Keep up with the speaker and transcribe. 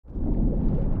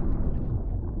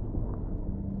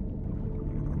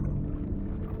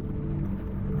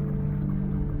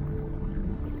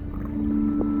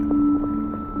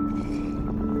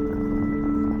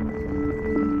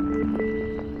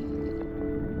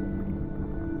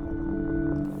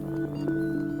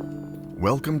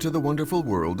Welcome to the wonderful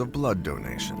world of blood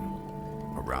donation.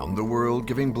 Around the world,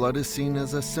 giving blood is seen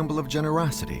as a symbol of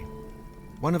generosity,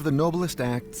 one of the noblest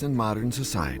acts in modern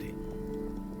society.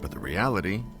 But the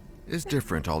reality is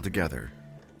different altogether.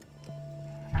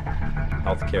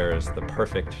 Healthcare is the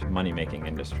perfect money-making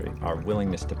industry. Our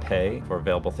willingness to pay for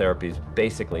available therapies,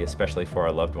 basically, especially for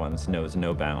our loved ones, knows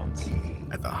no bounds.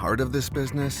 At the heart of this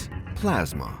business,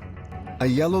 plasma, a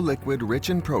yellow liquid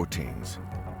rich in proteins.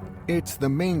 It's the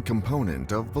main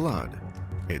component of blood.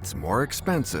 It's more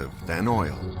expensive than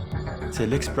oil. C'est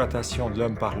l'exploitation de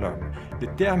l'homme par l'homme. Le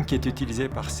terme qui est utilisé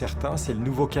par certains, c'est le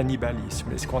nouveau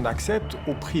cannibalisme. Est-ce qu'on accepte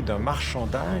au prix d'un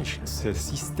marchandage ce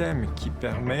système qui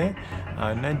permet à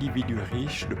un individu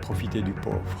riche de profiter du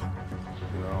pauvre?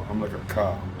 You know, I'm like a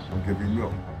cow. I'll give you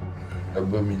milk.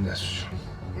 Abomination.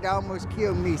 It almost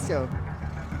killed me, so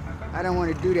I don't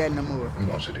want to do that no more.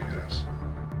 No se digas.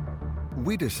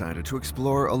 We decided to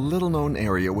explore a little-known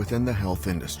area within the health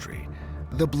industry,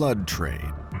 the blood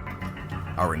trade.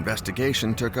 Our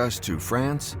investigation took us to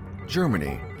France,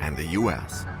 Germany, and the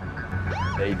US.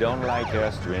 They don't like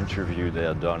us to interview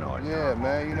their donors. Yeah,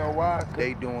 man, you know why?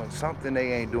 They doing something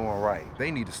they ain't doing right.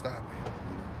 They need to stop it.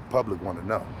 Public want to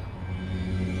know.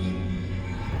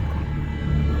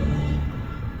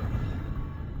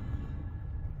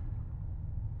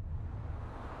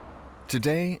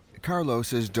 Today,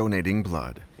 Carlos is donating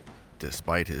blood.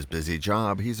 Despite his busy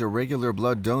job, he's a regular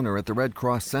blood donor at the Red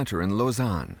Cross Center in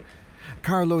Lausanne.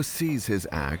 Carlos sees his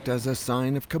act as a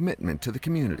sign of commitment to the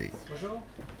community.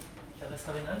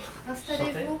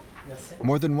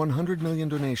 More than 100 million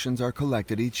donations are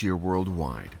collected each year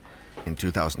worldwide. In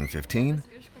 2015,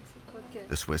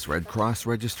 the Swiss Red Cross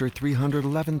registered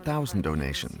 311,000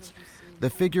 donations. The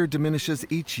figure diminishes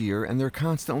each year, and they're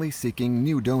constantly seeking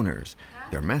new donors.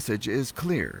 Their message is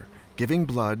clear: giving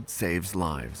blood saves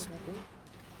lives.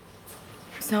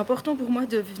 C'est important pour moi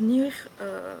de venir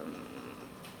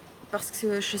parce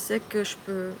que je sais que je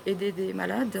peux aider des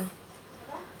malades.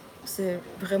 C'est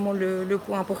vraiment le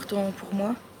point important pour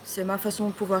moi. C'est ma façon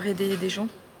de pouvoir aider des gens.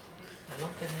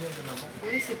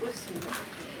 Oui, c'est possible.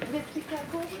 Vous êtes cliqué à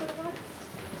gauche ou à droite?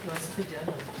 Non, c'est bien.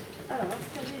 Alors,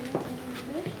 installez-vous où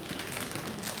vous voulez.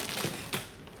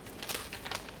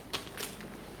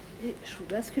 Et je vous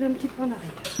bascule un petit peu en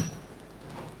arrière.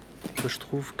 Je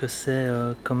trouve que c'est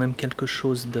quand même quelque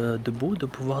chose de beau de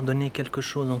pouvoir donner quelque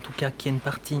chose, en tout cas qui est une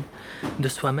partie de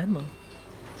soi-même.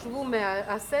 Je vous mets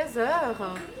à 16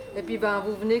 heures, et puis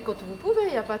vous venez quand vous pouvez,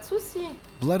 il n'y a pas de souci.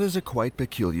 Blood is a quite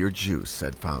peculiar juice,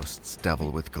 said Faust's devil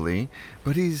with glee,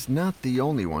 but he's not the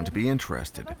only one to be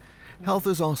interested. Health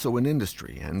is also an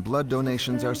industry, and blood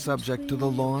donations are subject to the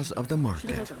laws of the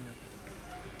market.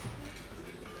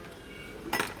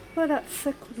 Voilà,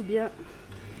 ça coule bien.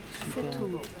 C'est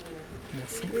tout.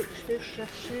 Merci. Je vais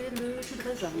chercher le jus de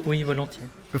raisin. Oui, volontiers.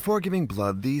 Before giving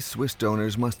blood, these Swiss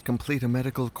donors must complete a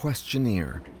medical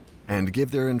questionnaire and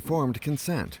give their informed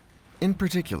consent. In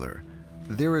particular,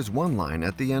 there is one line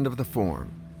at the end of the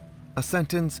form, a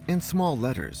sentence in small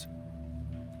letters.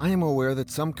 I am aware that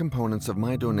some components of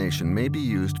my donation may be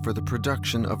used for the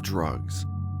production of drugs.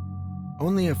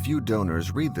 Only a few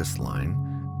donors read this line,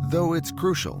 though it's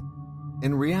crucial.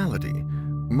 In reality,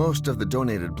 most of the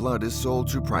donated blood is sold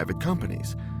to private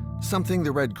companies, something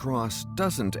the Red Cross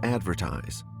doesn't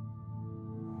advertise.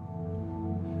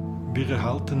 Wir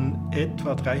erhalten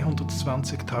etwa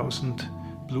 320.000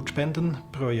 Blutspenden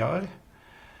pro Jahr.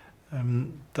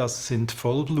 Das sind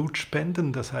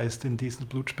Vollblutspenden, das heißt, in diesen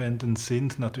Blutspenden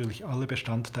sind natürlich alle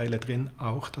Bestandteile drin,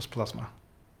 auch das Plasma.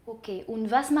 Okay, und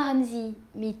was machen Sie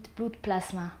mit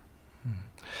Blutplasma?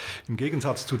 Im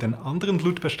Gegensatz zu den anderen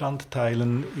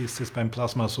Blutbestandteilen ist es beim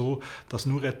Plasma so, dass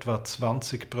nur etwa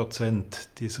 20%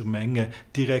 dieser Menge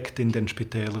direkt in den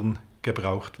Spitälern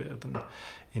gebraucht werden.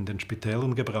 In den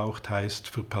Spitälern gebraucht heißt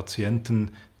für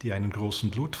Patienten, die einen großen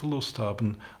Blutverlust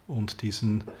haben und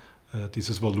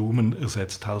dieses Volumen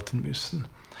ersetzt halten müssen.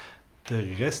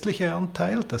 Der restliche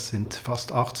Anteil, das sind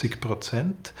fast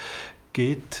 80%,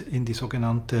 geht in die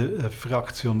sogenannte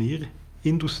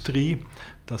Fraktionierindustrie.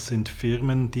 Das sind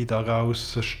Firmen, die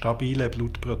daraus stabile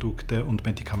Blutprodukte und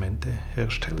Medikamente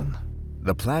herstellen.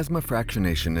 The plasma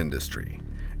fractionation industry.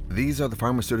 These are the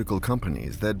pharmaceutical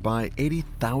companies that buy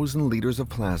 80,000 liters of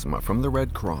plasma from the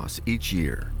Red Cross each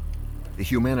year. The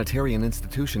humanitarian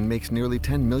institution makes nearly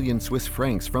 10 million Swiss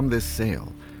francs from this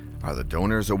sale. Are the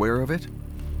donors aware of it?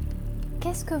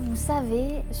 Qu'est-ce que vous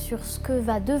savez sur ce que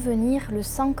va devenir le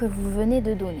sang que vous venez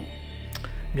de donner?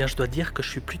 Bien, je dois dire que je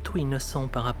suis plutôt innocent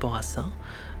par rapport à ça.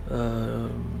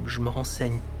 Je me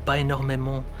renseigne pas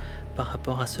énormément par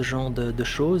rapport à ce genre de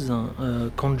choses.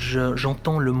 Quand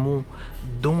j'entends le mot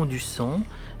don du sang,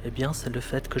 eh bien, c'est le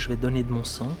fait que je vais donner de mon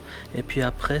sang. Et puis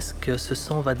après, ce que ce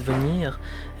sang va devenir,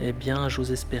 eh bien,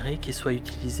 j'ose espérer qu'il soit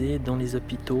utilisé dans les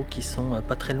hôpitaux qui sont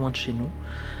pas très loin de chez nous.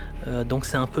 Donc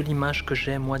c'est un peu l'image que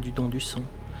j'ai, moi, du don du sang.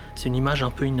 C'est une image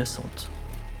un peu innocente.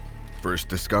 First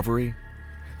discovery: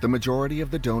 the majority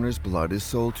of the donor's blood is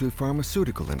sold to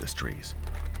pharmaceutical industries.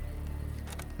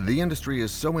 The industry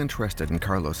is so interested in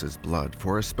Carlos's blood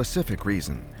for a specific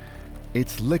reason.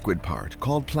 Its liquid part,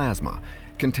 called plasma,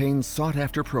 contains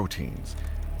sought-after proteins.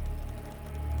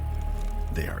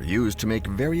 They are used to make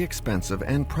very expensive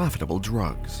and profitable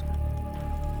drugs.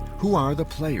 Who are the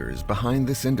players behind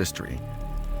this industry?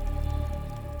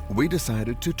 We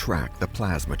decided to track the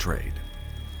plasma trade.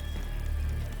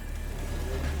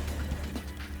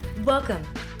 Welcome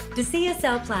to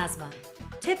CSL Plasma.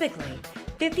 Typically,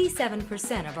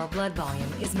 57% of our blood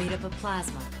volume is made up of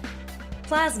plasma.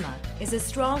 Plasma is a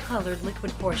strong-colored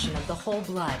liquid portion of the whole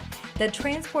blood that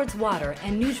transports water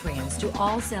and nutrients to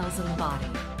all cells in the body.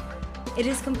 It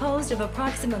is composed of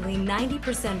approximately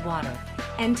 90% water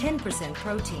and 10%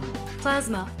 protein.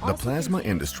 The plasma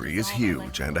industry is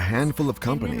huge, and a handful of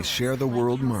companies share the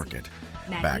world market.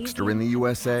 Baxter in the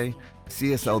USA,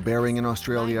 CSL Behring in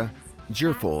Australia,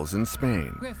 Girfols in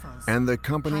Spain, and the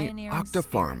company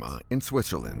Octapharma in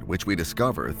Switzerland, which we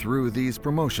discover through these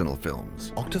promotional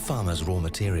films. Octapharma's raw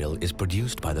material is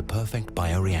produced by the perfect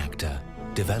bioreactor,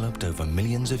 developed over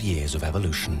millions of years of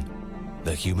evolution,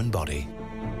 the human body.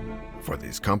 For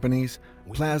these companies,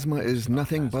 plasma is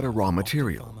nothing but a raw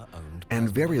material, and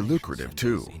very lucrative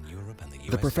too.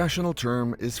 The professional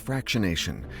term is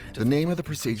fractionation, the name of the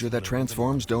procedure that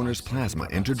transforms donors' plasma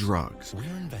into drugs.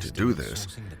 To do this,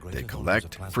 they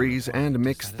collect, freeze, and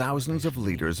mix thousands of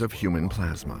liters of human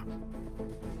plasma.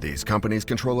 These companies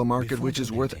control a market which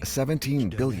is worth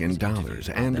 $17 billion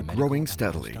and growing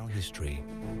steadily.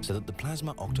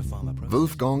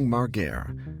 Wolfgang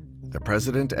Marguer, the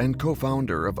president and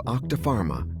co-founder of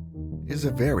Octapharma, is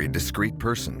a very discreet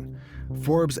person.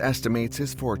 Forbes estimates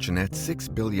his fortune at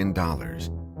 $6 billion.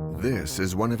 This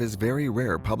is one of his very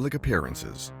rare public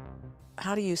appearances.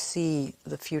 How do you see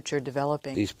the future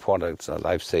developing? These products are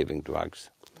life-saving drugs,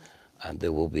 and they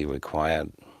will be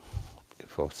required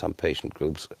for some patient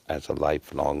groups as a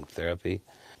lifelong therapy.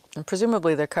 And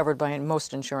presumably they're covered by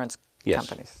most insurance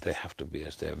companies. Yes, they have to be,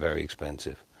 as they're very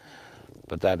expensive.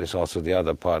 But that is also the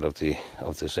other part of the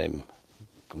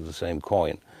same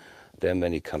coin. There are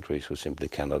many countries who simply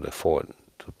cannot afford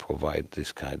to provide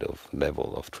this kind of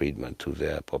level of treatment to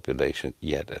their population,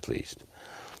 yet at least.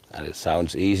 And it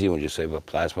sounds easy when you say, well,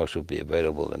 plasma should be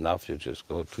available enough. You just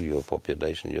go to your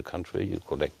population, your country, you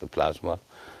collect the plasma,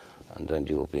 and then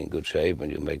you will be in good shape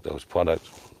and you make those products.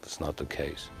 That's not the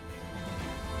case.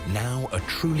 Now a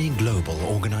truly global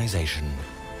organization,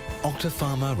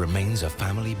 Octapharma remains a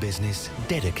family business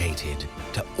dedicated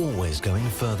to always going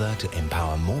further to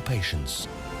empower more patients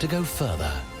to go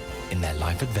further in their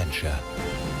life adventure.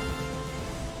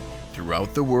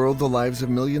 Throughout the world, the lives of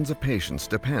millions of patients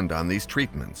depend on these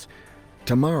treatments.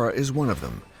 Tamara is one of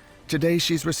them. Today,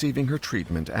 she's receiving her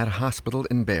treatment at a hospital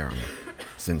in Bern.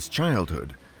 Since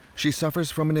childhood, she suffers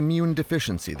from an immune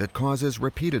deficiency that causes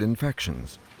repeated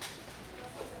infections.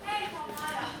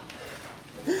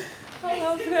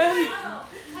 Hallo, Fred.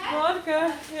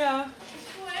 Morgen.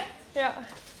 Ja.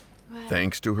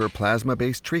 Thanks to her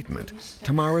plasma-based treatment,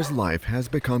 Tamara's life has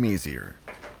become easier.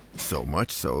 So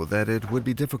much so that it would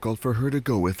be difficult for her to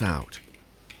go without.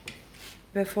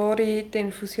 Bevor ich die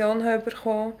Infusion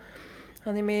bekommen habe,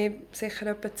 konnte ich mir sicher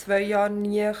etwa 2 Jahre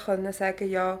nie sagen,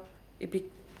 ja, ich bin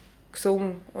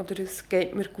gesund oder es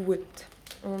geht mir gut.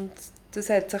 Und das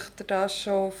hat sich dadurch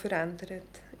schon verändert,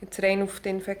 jetzt rein auf die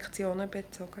Infektionen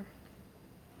bezogen.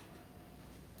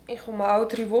 Ich komme alle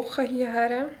 3 Wochen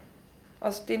hierher,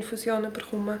 also die Infusion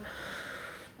bekommen.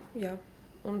 Ja.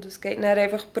 Und es geht dann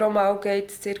einfach pro Mal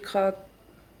geht es ca.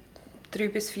 3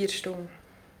 bis 4 Stunden.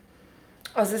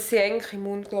 Also es sind eigentlich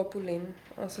Immunglobulin.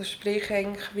 Also sprich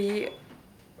eigentlich wie,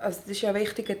 also das ist ja ein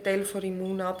wichtiger Teil der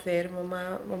Immunabwehr, die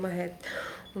man hat.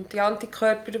 Und die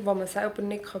Antikörper, die man selber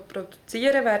nicht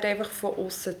produzieren kann, werden einfach von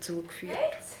außen zugeführt.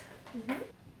 Mhm.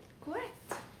 Gut.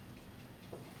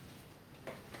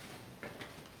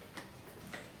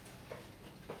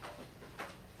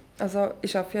 Also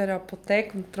ich arbeite in einer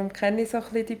Apotheke und darum kenne ich so ein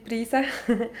bisschen die Preise.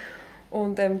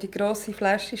 Und die grosse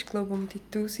Flasche ist glaube ich um die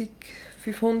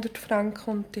 1500 Franken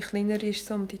und die kleinere ist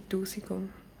so um die 1000.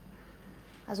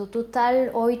 Also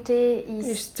total heute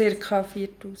ist ca.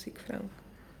 4000 Franken.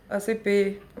 Also ich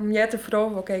bin um jede Frau,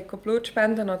 die geht Blut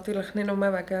spenden, natürlich nicht nur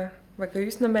wegen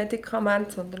unseren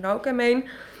Medikamenten, sondern allgemein.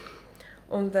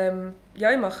 Und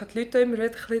ja, ich mache die Leute immer wieder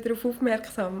ein bisschen darauf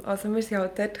aufmerksam. Also wir sind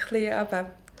halt dort ein bisschen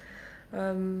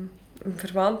eben, im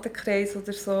Verwandtenkreis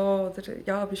oder so, oder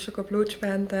ja, bist schon Blut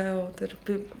spenden oder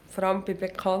vor allem bei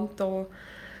Bekannten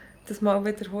das mal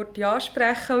wieder heute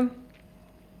ansprechen.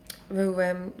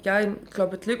 Weil ja, ich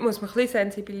glaube, die Leute muss man ein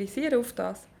bisschen sensibilisieren auf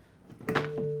das.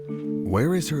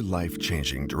 Where is her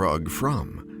life-changing drug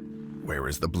from? Where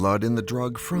is the blood in the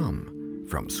drug from?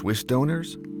 From Swiss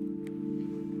donors?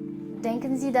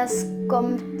 Denken Sie, das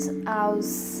kommt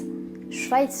aus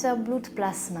Schweizer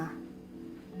Blutplasma?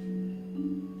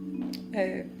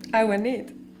 Auch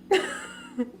nicht.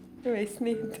 Ich weiß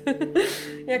nicht.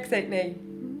 Ich habe gesagt nein.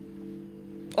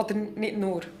 Oder nicht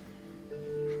nur.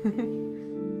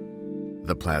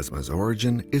 The plasma's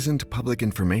origin isn't public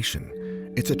information.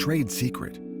 It's a trade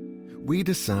secret. We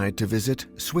decide to visit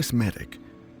Swissmedic.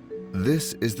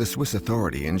 This is the Swiss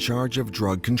authority in charge of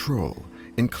drug control,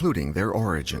 including their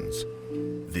origins.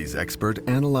 These experts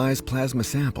analyze plasma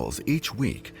samples each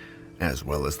week, as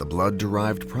well as the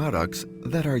blood-derived products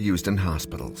that are used in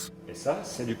hospitals. Et ça,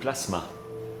 c'est du Plasma.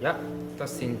 Ja,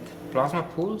 das sind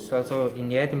Plasmapools. Also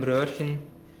in jedem Röhrchen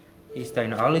ist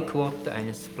eine Aliquote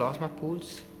eines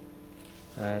Plasmapools.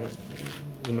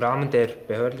 Im Rahmen der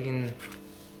behördlichen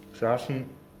Chargen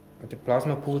der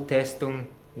Plasmapool-Testung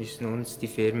müssen uns die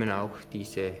Firmen auch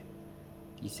diese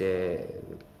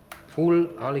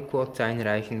Pool-Aliquotes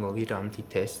einreichen, wo wir dann die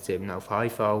Tests eben auf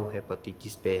HIV,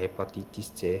 Hepatitis B,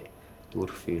 Hepatitis C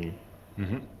durchführen.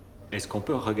 Mhm. Est-ce qu'on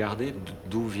peut regarder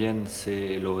d'où viennent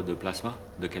ces lots de plasma?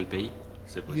 De quel pays?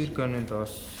 C'est possible. Wir können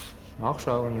das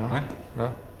nachschauen, ja. Ouais.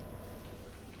 Ja.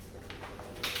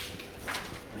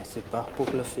 Mais c'est pas pour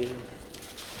le film.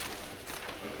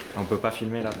 On peut pas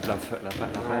filmer la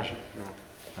page? Non.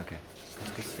 Ok.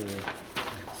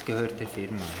 Das gehört der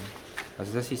Firma.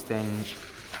 Also das ist ein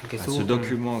Gesuch. Ce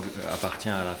document appartient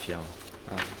à la firme.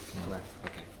 Ah, ouais.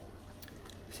 Okay.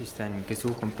 Es ist ein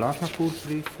Gesuch um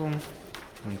Plasmapoolprüfung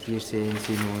und hier sehen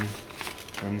Sie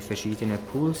nun verschiedene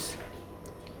Pools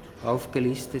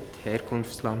aufgelistet,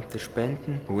 Herkunftsland der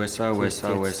Spenden. USA. Und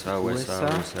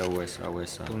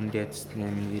jetzt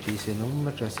nehmen wir diese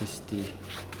Nummer, das ist die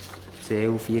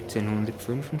CU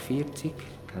 1445.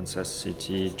 Kansas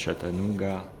City,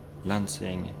 Chattanooga,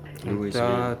 Lansing, Und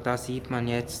da sieht man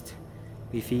jetzt,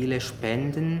 wie viele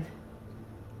Spenden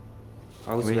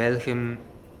aus welchem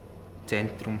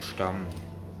Zentrum stammen.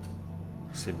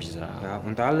 C'est bizarre. Ja,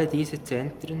 und alle diese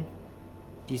Zentren,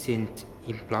 die sind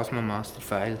im Plasma Master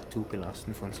File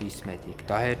zugelassen von Swissmedic.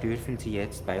 Daher dürfen sie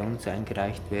jetzt bei uns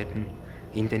eingereicht werden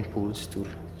in den Pools zur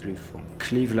Prüfung.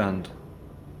 Cleveland,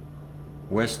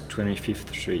 West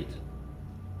 25th Street.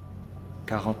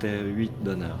 48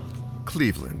 donneurs.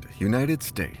 Cleveland, United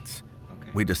States.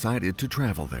 Okay. We decided to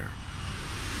travel there.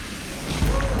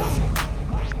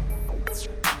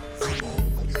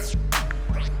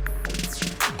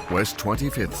 West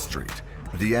 25th Street,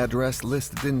 the address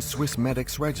listed in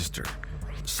Swissmedic's register.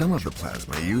 Some of the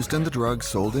plasma used in the drugs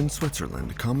sold in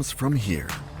Switzerland comes from here.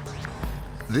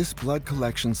 This blood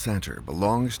collection center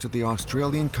belongs to the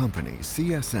Australian company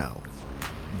CSL.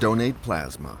 Donate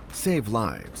plasma, save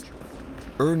lives.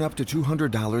 Earn up to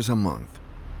 $200 a month.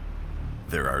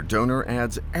 There are donor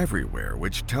ads everywhere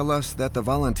which tell us that the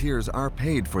volunteers are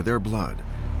paid for their blood.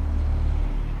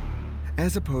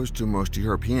 As opposed to most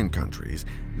European countries,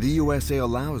 the USA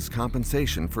allows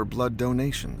compensation for blood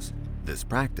donations. This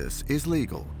practice is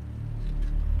legal.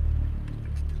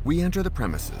 We enter the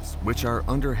premises, which are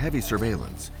under heavy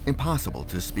surveillance, impossible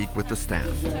to speak with the staff.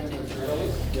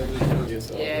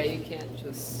 Yeah, you can't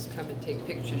just come and take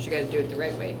pictures. You got to do it the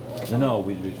right way. No,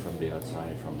 we do it from the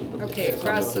outside, from the public. Okay,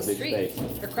 across the big street.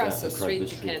 space. Across Yeah, the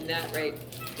street, you can, that right,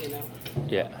 you know.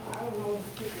 Yeah.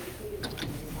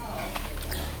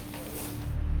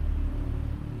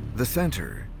 The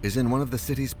center is in one of the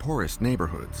city's poorest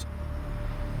neighborhoods.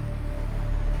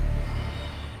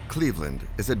 Cleveland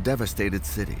is a devastated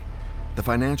city. The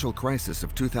financial crisis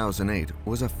of 2008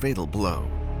 was a fatal blow.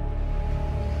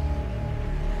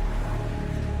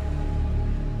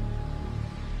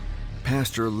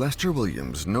 Pastor Lester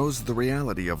Williams knows the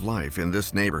reality of life in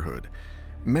this neighborhood.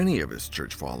 Many of his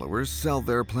church followers sell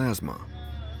their plasma.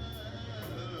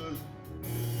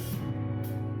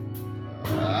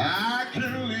 I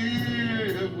can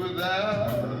live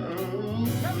without.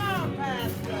 Come on,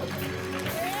 Pastor.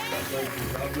 Thank you.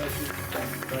 God bless you.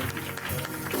 Thank you.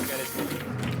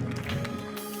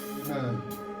 Amen.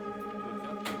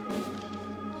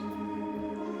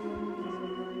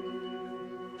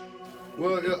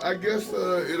 Well, I guess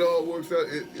it all works out.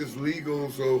 It's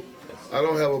legal, so I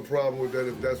don't have a problem with that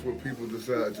if that's what people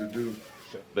decide to do.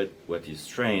 But what is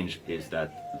strange is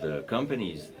that the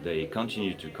companies, they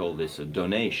continue to call this a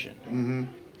donation. Mm-hmm.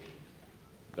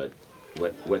 But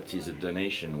what is a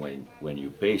donation when you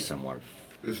pay someone?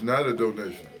 It's not a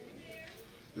donation.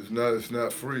 It's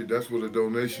not free. That's what a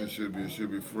donation should be. It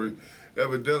should be free.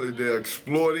 Evidently, they're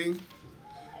exploiting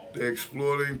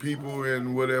people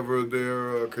in whatever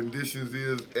their conditions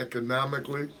is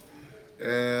economically.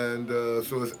 And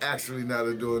so it's actually not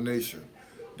a donation.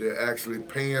 They're actually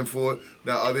paying for it.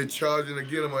 Now, are they charging,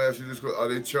 again, I'm gonna ask you this question, are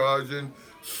they charging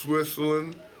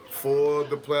Switzerland for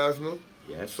the plasma?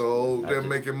 Yes. So they're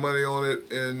making money on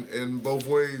it in both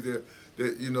ways. That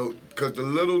you know, because the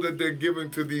little that they're giving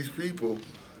to these people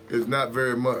is not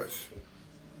very much.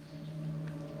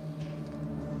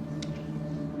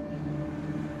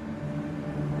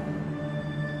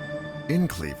 In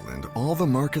Cleveland, all the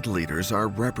market leaders are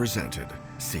represented.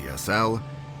 CSL,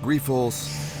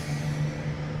 Grifols.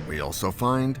 We also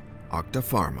find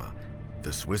Octapharma,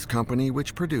 the Swiss company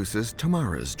which produces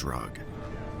Tamara's drug.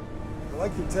 I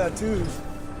like your tattoos.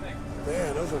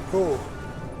 Man, those are cool.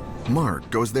 Mark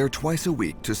goes there twice a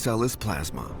week to sell his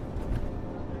plasma.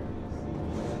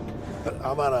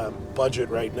 I'm on a budget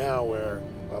right now where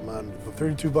I'm on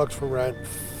 $32 for rent,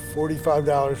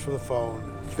 $45 for the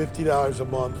phone, $50 a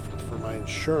month for my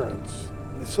insurance.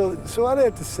 So I'd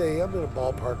have to say I'm in a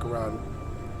ballpark around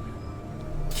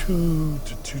 $200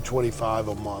 to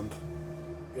 $225 a month.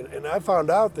 And I found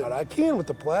out that I can with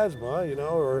the plasma,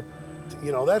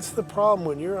 that's the problem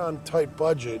when you're on a tight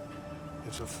budget.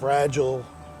 It's a fragile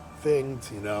thing,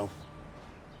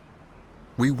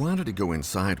 We wanted to go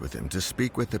inside with him to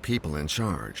speak with the people in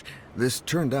charge. This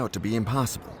turned out to be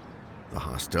impossible. The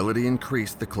hostility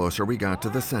increased the closer we got to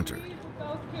the center.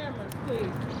 Those cameras,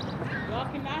 please. Y'all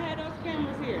cannot have those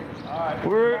cameras here. All right,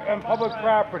 we're on public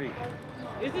property.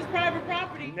 Is this private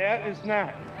property? That is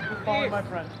not. Just calling my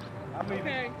friend. I'm leaving.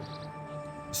 Okay.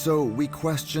 So we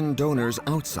questioned donors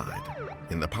outside,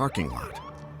 in the parking lot.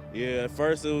 Yeah, at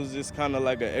first it was just kind of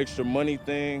like an extra money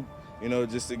thing,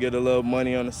 just to get a little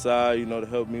money on the side, to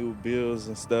help me with bills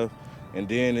and stuff. And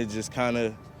then it just kind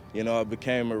of, I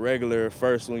became a regular.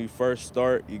 First, when you first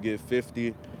start, you get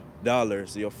 $50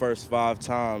 your first 5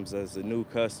 times as a new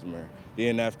customer.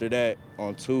 Then after that,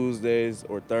 on Tuesdays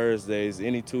or Thursdays,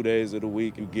 any 2 days of the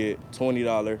week, you get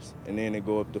 $20, and then it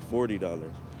go up to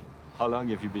 $40. How long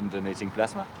have you been donating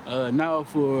plasma? Now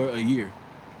for a year.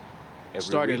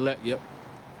 Every week? Yep,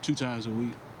 2 times a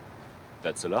week.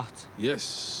 That's a lot.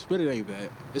 Yes, but it ain't bad.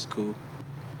 It's cool.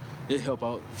 It help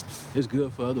out. It's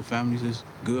good for other families. It's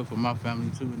good for my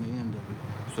family too in the end of it.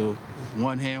 So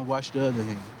one hand wash the other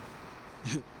hand.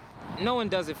 No one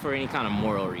does it for any kind of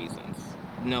moral reasons.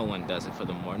 No one does it for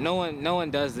the moral. No one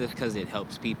does this because it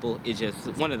helps people. It's just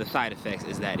one of the side effects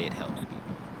is that it helps people.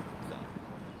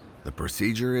 The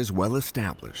procedure is well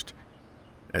established.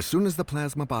 As soon as the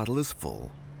plasma bottle is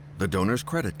full, the donor's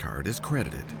credit card is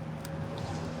credited.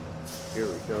 Here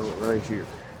we go, right here.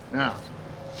 Now,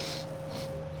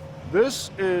 this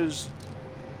is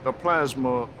the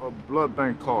plasma blood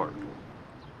bank card.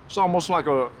 It's almost like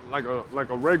a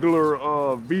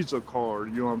regular Visa card.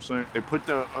 You know what I'm saying? They put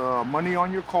the money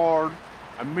on your card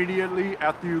immediately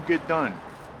after you get done.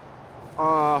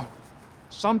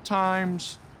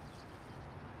 Sometimes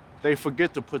they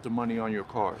forget to put the money on your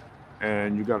card,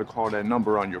 and you got to call that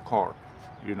number on your card.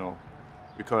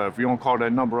 Because if you don't call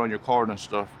that number on your card and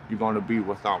stuff, you're going to be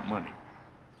without money.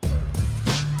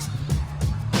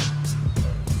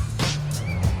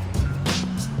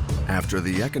 After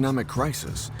the economic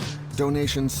crisis,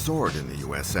 donations soared in the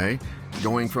USA,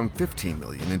 going from 15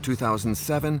 million in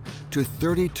 2007 to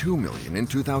 32 million in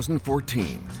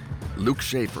 2014. Luke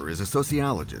Schaefer is a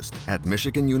sociologist at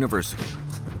Michigan University.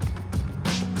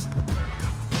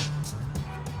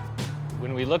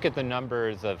 When we look at the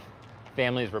numbers of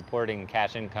families reporting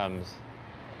cash incomes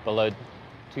below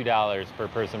 $2 per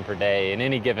person per day in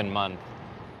any given month,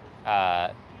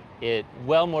 it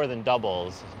well more than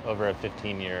doubles over a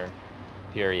 15-year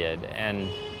period. And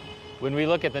when we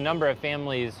look at the number of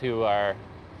families who are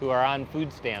on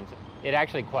food stamps, it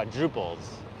actually quadruples.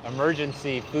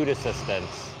 Emergency food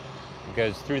assistance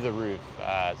goes through the roof.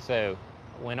 So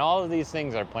when all of these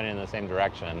things are pointing in the same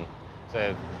direction, so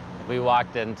if we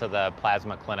walked into the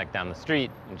plasma clinic down the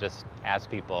street and just asked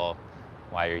people,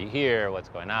 why are you here, what's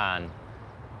going on?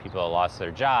 People lost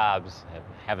their jobs,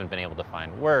 haven't been able to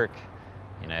find work.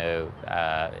 In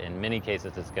many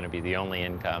cases, it's going to be the only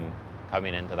income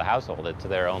coming into the household. It's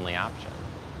their only option.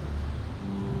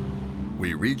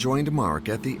 We rejoined Mark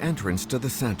at the entrance to the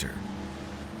center.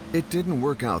 It didn't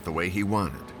work out the way he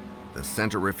wanted. The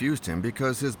center refused him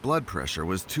because his blood pressure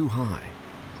was too high.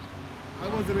 I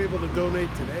wasn't able to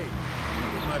donate today.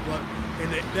 my blood,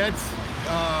 and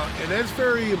that's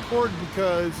very important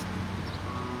because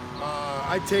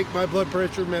I take my blood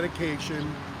pressure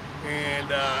medication,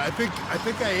 and I think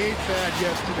I ate bad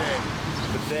yesterday.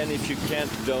 But then, if you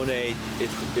can't donate,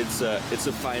 it's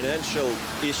a financial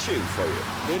issue for you.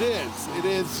 It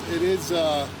is.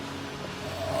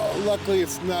 Luckily,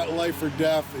 it's not life or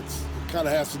death. It kind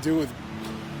of has to do with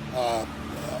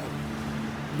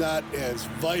not as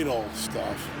vital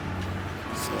stuff.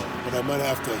 So, but I might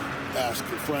have to ask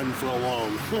a friend for a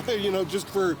loan. Just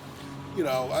for,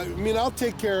 I'll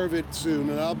take care of it soon,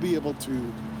 and I'll be able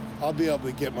to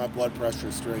get my blood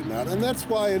pressure straightened out, and that's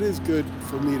why it is good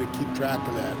for me to keep track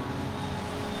of that.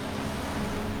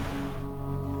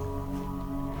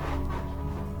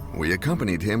 We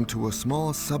accompanied him to a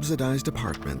small subsidized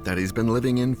apartment that he's been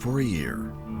living in for a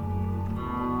year.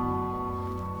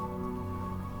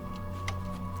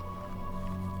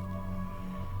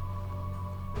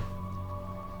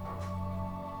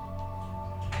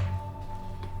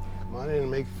 Come on in and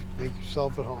make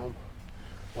yourself at home.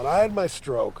 When I had my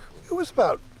stroke, it was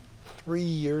about 3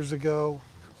 years ago,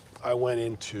 I went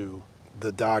into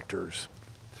the doctors.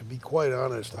 To be quite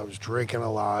honest, I was drinking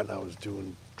a lot, I was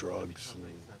doing drugs,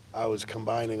 I was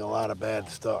combining a lot of bad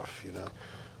stuff,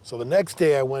 So the next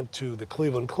day I went to the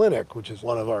Cleveland Clinic, which is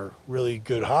one of our really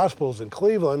good hospitals in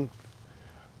Cleveland.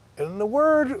 And the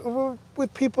word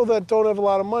with people that don't have a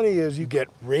lot of money is you get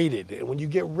rated. And when you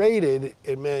get rated,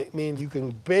 it means you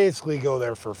can basically go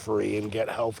there for free and get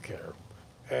health care.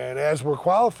 And as we're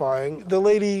qualifying, the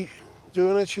lady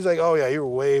doing it, she's like, oh yeah, you're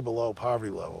way below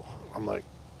poverty level. I'm like,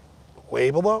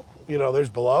 way below? There's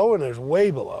below and there's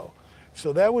way below.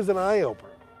 So that was an eye-opener.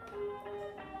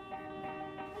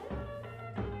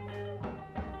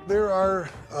 There are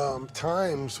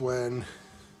times when,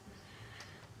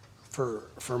 for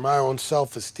my own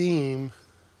self-esteem,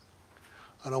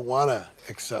 I don't want to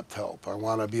accept help. I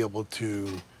want to be able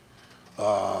to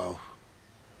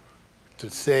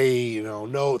say,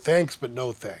 no thanks, but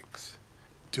no thanks.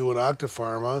 Doing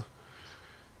Octapharma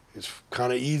is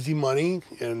kind of easy money,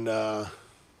 and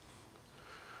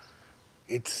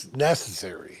it's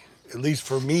necessary. At least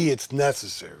for me, it's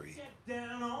necessary.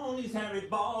 Down on these Harry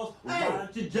balls, why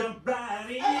don't you jump right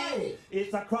in?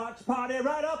 It's a crotch party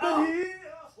right up in here.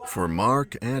 For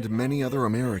Mark and many other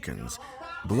Americans,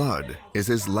 blood is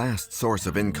his last source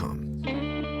of income.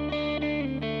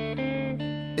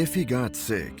 If he got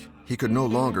sick, he could no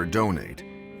longer donate.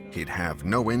 He'd have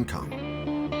no income.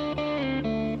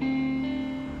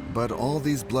 But all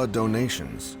these blood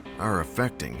donations are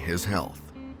affecting his health.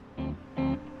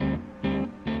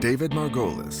 David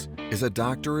Margolis is a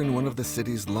doctor in one of the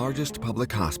city's largest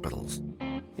public hospitals.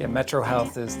 Yeah, Metro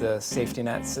Health is the safety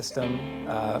net system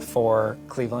for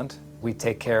Cleveland. We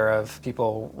take care of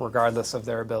people regardless of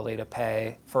their ability to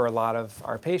pay. For a lot of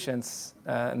our patients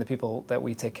and the people that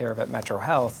we take care of at Metro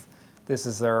Health, this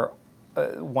is their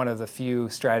one of the few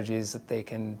strategies that they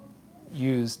can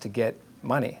use to get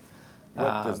money.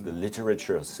 What does the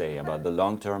literature say about the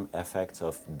long-term effects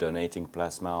of donating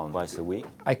plasma twice a week?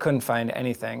 I couldn't find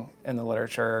anything in the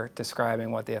literature describing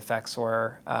what the effects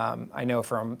were. I know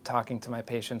from talking to my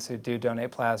patients who do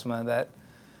donate plasma that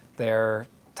they're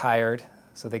tired,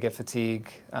 so they get fatigue,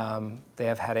 they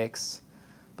have headaches.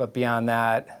 But beyond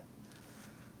that,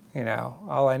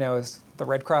 all I know is the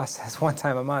Red Cross has one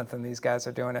time a month, and these guys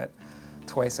are doing it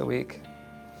twice a week.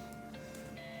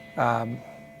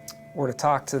 Or to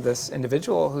talk to this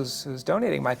individual who's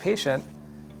donating, my patient,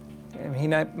 and he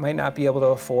might not be able to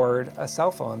afford a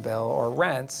cell phone bill or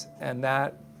rent, and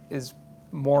that is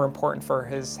more important for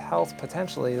his health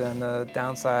potentially than the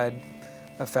downside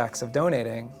effects of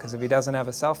donating, because if he doesn't have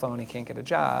a cell phone, he can't get a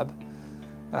job,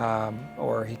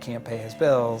 or he can't pay his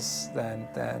bills, then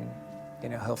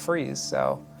he'll freeze.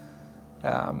 So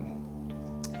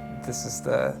this is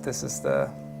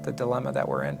the dilemma that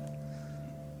we're in.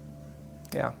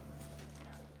 Yeah.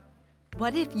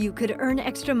 What if you could earn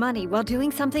extra money while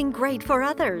doing something great for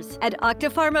others? At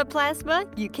Octapharma Plasma,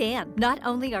 you can. Not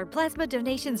only are plasma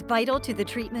donations vital to the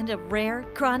treatment of rare,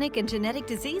 chronic, and genetic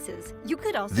diseases, you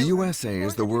could also... The USA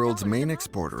is the world's main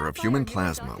exporter of human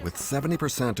plasma with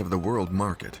 70% of the world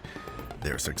market.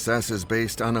 Their success is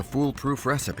based on a foolproof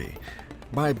recipe.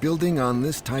 By building on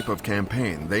this type of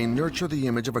campaign, they nurture the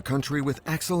image of a country with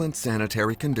excellent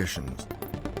sanitary conditions.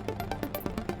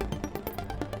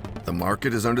 The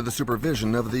market is under the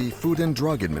supervision of the Food and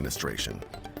Drug Administration.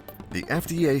 The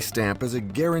FDA stamp is a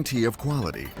guarantee of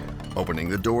quality, opening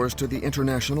the doors to the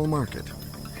international market.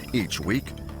 Each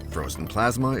week, frozen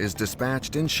plasma is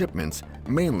dispatched in shipments,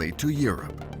 mainly to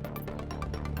Europe.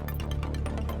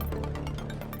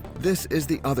 This is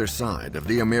the other side of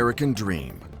the American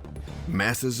dream.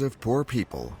 Masses of poor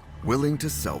people willing to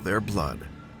sell their blood.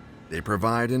 They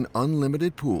provide an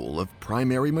unlimited pool of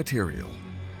primary material.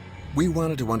 We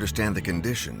wanted to understand the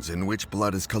conditions in which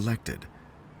blood is collected.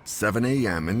 7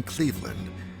 a.m. in Cleveland,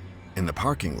 in the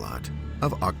parking lot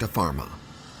of Octapharma.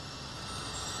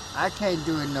 I can't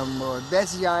do it no more.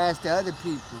 Best y'all ask the other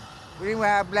people. But anyway,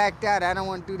 I blacked out. I don't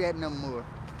want to do that no more.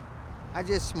 I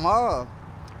just small.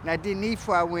 And I didn't eat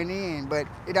before I went in, but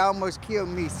it almost killed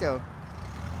me, so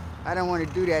I don't want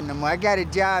to do that no more. I got a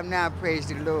job now, praise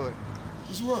the Lord.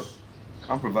 Just work.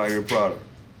 I'm providing a product.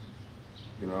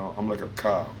 You know, I'm like a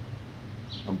cow.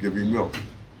 I'm giving you milk.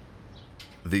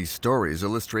 These stories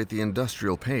illustrate the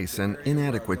industrial pace and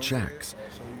inadequate checks.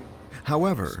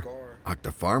 However,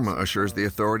 Octapharma assures the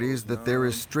authorities that there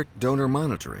is strict donor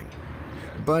monitoring.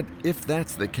 But if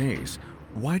that's the case,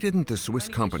 why didn't the Swiss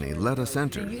company let us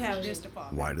enter?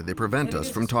 Why did they prevent us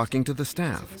from talking to the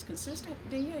staff?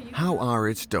 How are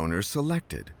its donors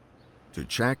selected? To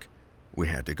check, we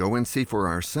had to go and see for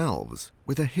ourselves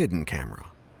with a hidden camera.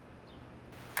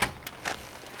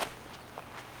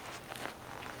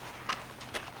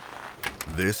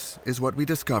 This is what we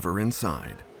discover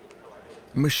inside.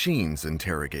 Machines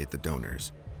interrogate the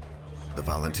donors. The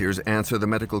volunteers answer the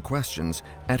medical questions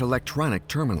at electronic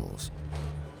terminals.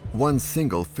 One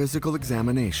single physical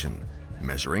examination,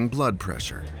 measuring blood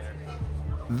pressure.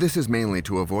 This is mainly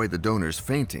to avoid the donors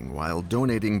fainting while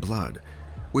donating blood,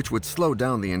 which would slow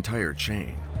down the entire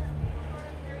chain.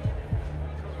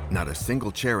 Not a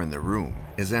single chair in the room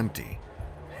is empty.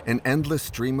 An endless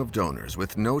stream of donors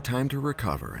with no time to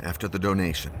recover after the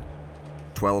donation.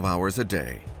 12 hours a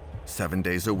day, 7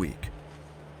 days a week.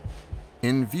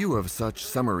 In view of such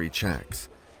summary checks,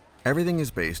 everything is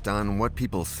based on what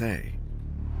people say.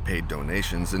 Paid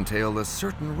donations entail a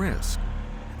certain risk.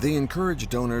 They encourage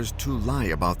donors to lie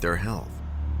about their health.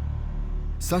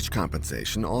 Such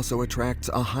compensation also attracts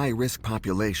a high-risk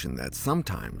population that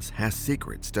sometimes has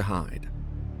secrets to hide.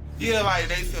 Yeah, like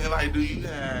they say, like, do you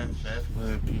have fast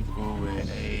food people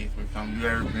with AIDS or something? You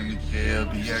ever been to jail?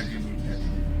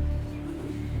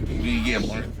 Do you get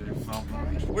molested or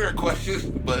something? Weird questions,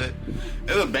 but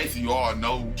it's basically you all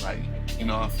know, like, you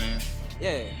know what I'm saying?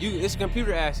 Yeah, it's a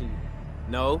computer asking you.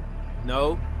 No,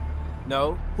 no,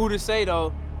 no. Who to say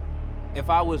though, if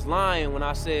I was lying when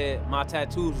I said my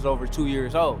tattoos was over 2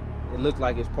 years old? It looked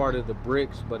like it's part of the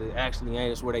bricks, but it actually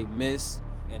ain't. It's where they missed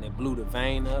and it blew the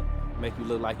vein up. Make you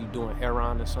look like you doing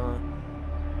heroin or something.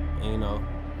 And, you know,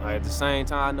 like at the same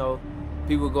time, I know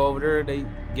people go over there, they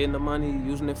getting the money,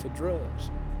 using it for drugs.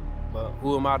 But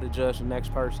who am I to judge the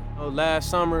next person? You know, last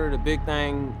summer, the big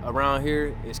thing around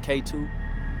here is K2.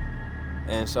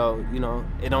 And so, you know,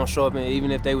 it don't show up, even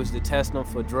if they was to test them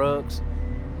for drugs,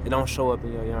 it don't show up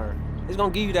in your urine. It's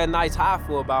gonna give you that nice high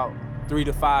for about 3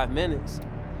 to 5 minutes,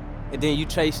 and then you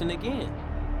chasing again.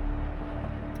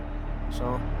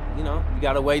 So, you know, you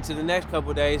gotta wait till the next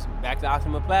couple of days, back to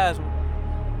Optima Plasma.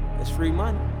 It's free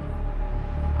money.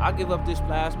 I'll give up this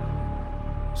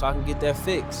plasma so I can get that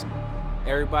fix.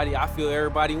 I feel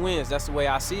everybody wins. That's the way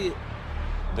I see it.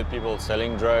 The people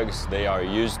selling drugs, they are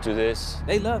used to this.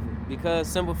 They love it because,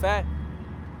 simple fact,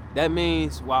 that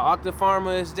means while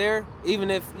Octapharma is there, even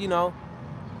if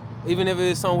it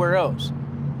is somewhere else,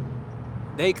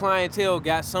 they clientele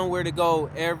got somewhere to go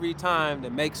every time to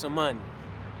make some money.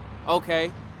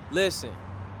 Okay, listen,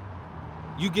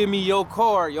 you give me your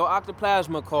card, your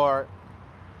Octaplasma card,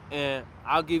 and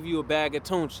I'll give you a bag of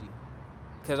Tunchi.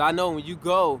 Because I know when you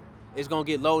go, it's gonna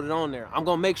get loaded on there. I'm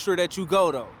gonna make sure that you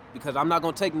go though, because I'm not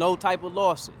gonna take no type of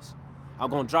losses. I'm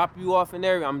gonna drop you off in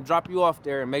there, I'm gonna drop you off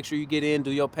there and make sure you get in,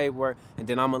 do your paperwork, and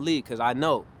then I'm gonna leave, because I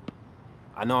know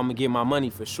I'm gonna get my money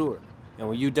for sure. And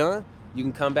when you done, you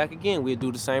can come back again. We'll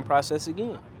do the same process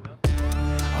again.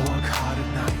 I work hard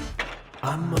at night.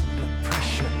 I'm under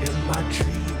pressure in my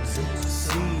dreams. It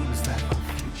seems that my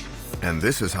future. And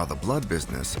this is how the blood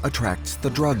business attracts the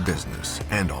drug business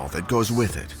and all that goes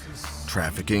with it.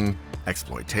 Trafficking,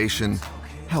 exploitation,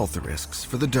 health risks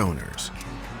for the donors.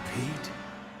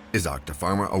 Is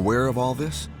Octapharma aware of all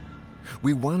this?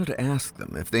 We wanted to ask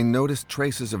them if they noticed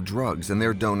traces of drugs in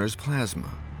their donors' plasma.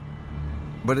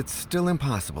 But it's still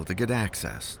impossible to get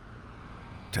access.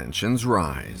 Tensions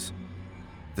rise.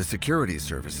 The security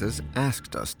services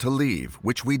asked us to leave,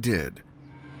 which we did.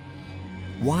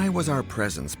 Why was our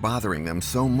presence bothering them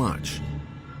so much?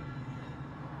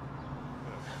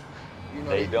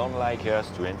 They don't like us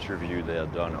to interview their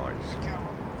donors.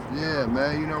 Yeah,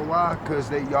 man, you know why? Because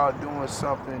y'all doing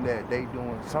something that they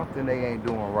ain't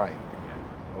doing right.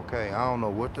 Okay, I don't know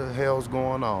what the hell's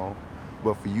going on,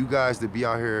 but for you guys to be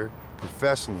out here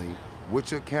professionally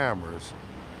with your cameras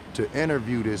to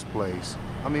interview this place,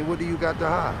 I mean, what do you got to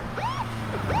hide?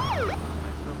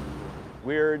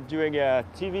 We're doing a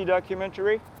TV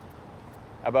documentary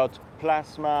about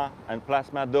plasma and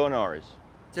plasma donors.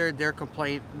 Their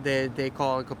complaint, they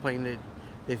call and complain that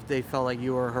if they felt like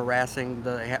you were harassing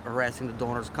the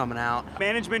donors coming out.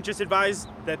 Management just advised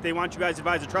that they want you guys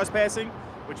advised of trespassing,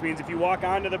 which means if you walk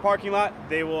onto the parking lot,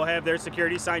 they will have their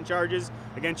security sign charges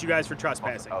against you guys for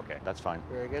trespassing. Okay, that's fine.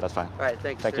 Very good. That's fine. All right,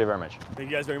 thank you. Thank sir. you very much. Thank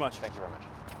you guys very much. Thank you very much.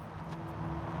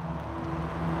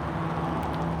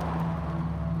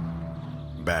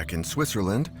 Back in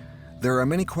Switzerland, there are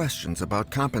many questions about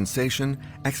compensation,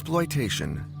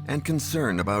 exploitation, and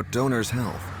concern about donors'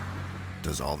 health.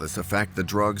 Does all this affect the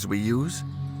drugs we use?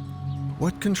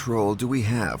 What control do we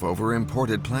have over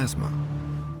imported plasma?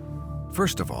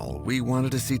 First of all, we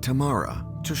wanted to see Tamara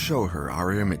to show her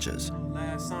our images.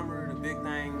 Last summer, the big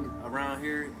thing around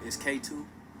here is K2.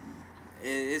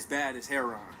 It's bad as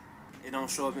heroin. It don't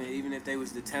show up even if they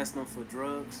was to test them for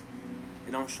drugs,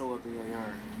 it don't show up in your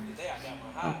urine.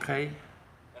 Okay.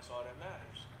 That's all that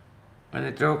matters. Wenn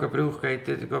ihr Drogen braucht, geht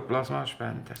ihr Plasma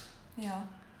spenden. Ja.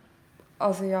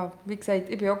 Also ja, wie gesagt,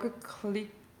 ich bin auch ein bisschen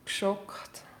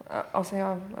geschockt. Also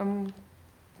ja,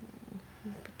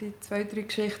 die 2, 3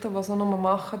 Geschichten, die sie nur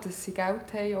machen, dass sie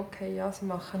Geld haben, okay, ja, sie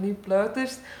machen nichts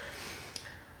Blödes.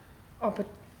 Aber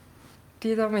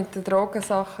die da mit den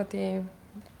Drogensachen,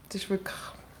 das ist wirklich,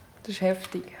 das ist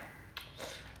heftig.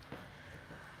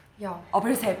 Ja, aber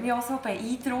es hat mich auch so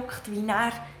beeindruckt, wie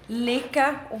er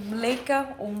liegen,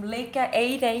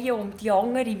 eine Reihe um die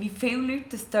andere, wie viele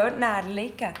Leute dort näher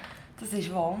liegen. Das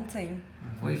ist Wahnsinn.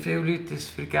 Wie viele Leute das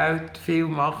für Geld viel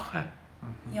machen.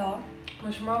 Ja. Du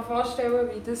musst dir mal vorstellen,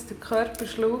 wie das der Körper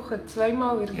schlaucht,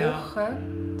 2-mal in der Woche,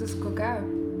 das geht Geld.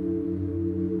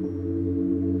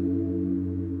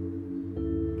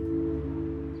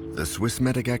 The Swiss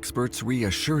medic experts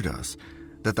reassured us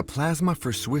that the plasma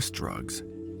for Swiss drugs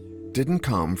didn't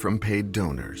come from paid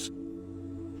donors.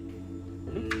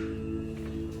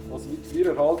 Also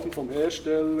wir erhalten vom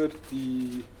Hersteller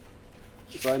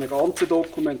seine ganze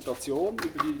Dokumentation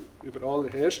über alle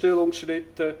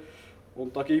Herstellungsschritte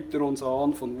und da gibt er uns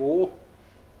an, von wo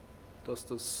dass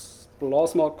das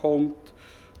Plasma kommt,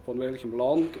 von welchem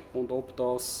Land und ob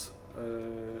das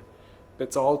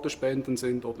bezahlte Spenden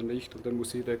sind oder nicht. Und dann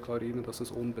muss ich deklarieren, dass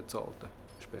es unbezahlte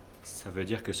Spenden sind. Ça veut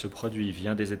dire que ce produit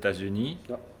vient des États-Unis,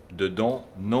 de dons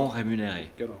non rémunérés.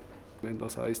 Genau. Wenn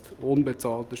das heißt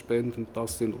unbezahlte Spenden,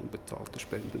 das sind unbezahlte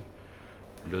Spenden.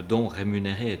 Le don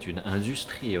rémunéré est une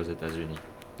industrie aux États-Unis.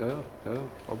 Ja,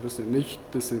 aber das sind nicht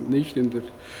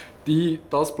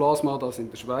das Plasma, das in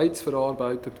der Schweiz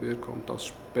verarbeitet wird, kommt aus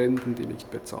Spenden, die nicht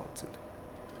bezahlt sind.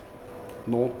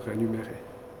 Non rémunéré.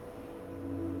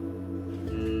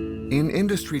 In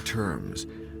industry terms,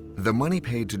 the money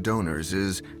paid to donors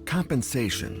is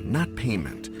compensation, not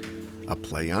payment, a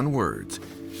play on words.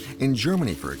 In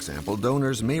Germany, for example,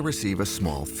 donors may receive a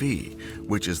small fee,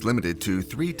 which is limited to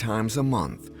 3 times a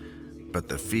month. But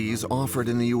the fees offered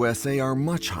in the USA are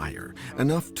much higher,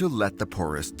 enough to let the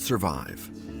poorest survive.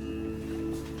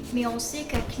 Mais on sait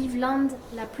qu'à Cleveland,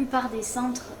 la plupart des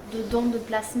centres de dons de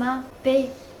plasma paient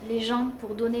les gens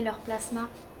pour donner leur plasma.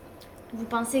 Vous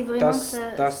pensez vraiment que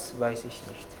ça... Das weiß ich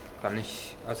nicht.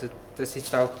 Also das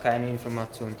ist auch keine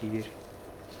Information, die wir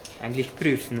eigentlich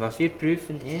prüfen. Was wir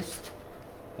prüfen ist,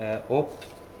 ob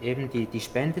eben die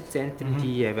Spendezentren,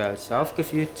 die jeweils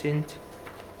aufgeführt sind,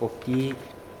 ob die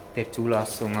der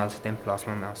Zulassung, also dem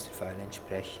Plasma Masterfile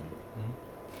entsprechen.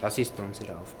 Das ist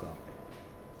unsere Aufgabe.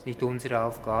 Das ist nicht unsere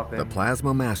Aufgabe. The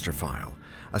Plasma Master File,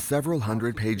 a several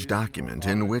hundred-page document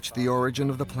in which the origin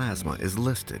of the plasma is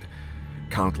listed.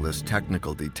 Countless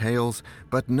technical details,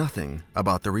 but nothing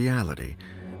about the reality.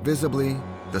 Visibly,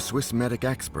 the Swiss medic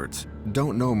experts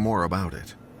don't know more about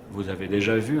it. Vous avez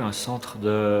déjà vu un centre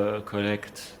de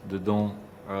collecte de dons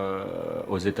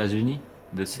aux États-Unis,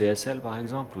 de CSL par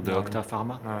exemple, ou de Octa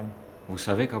Pharma? Nein. Vous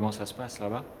savez comment ça se passe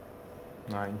là-bas?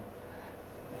 Nein.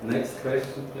 Next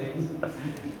question, please.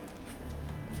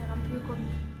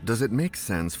 Does it make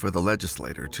sense for the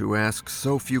legislator to ask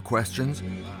so few questions?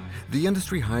 The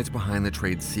industry hides behind the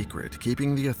trade secret,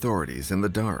 keeping the authorities in the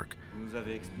dark. Vous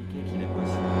avez expliqué qu'il est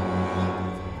possible.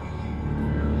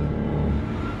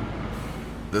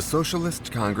 The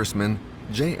socialist congressman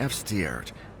J.F.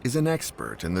 Stiert is an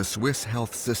expert in the Swiss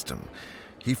health system.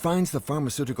 He finds the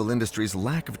pharmaceutical industry's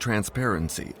lack of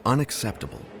transparency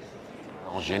unacceptable.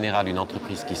 En général, une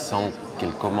entreprise qui sent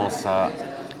qu'elle commence à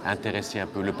intéresser un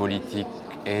peu le politique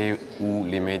et ou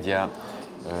les médias,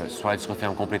 soit elle se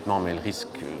referme complètement, mais elle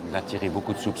risque d'attirer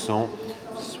beaucoup de soupçons,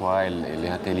 soit elle est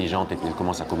intelligente et puis elle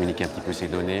commence à communiquer un petit peu ses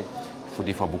données. Il faut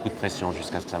des fois beaucoup de pression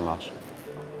jusqu'à ce que ça marche.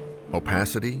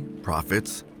 Opacity,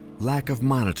 profits, lack of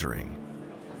monitoring.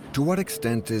 To what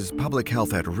extent is public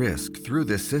health at risk through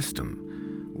this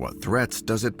system? What threats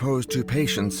does it pose to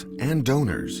patients and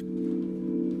donors?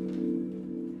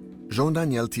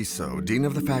 Jean-Daniel Tissot, Dean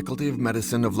of the Faculty of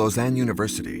Medicine of Lausanne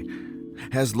University,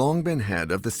 has long been head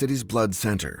of the city's blood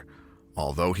center.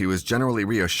 Although he was generally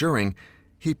reassuring,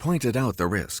 he pointed out the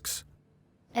risks.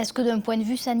 Est-ce que d'un point de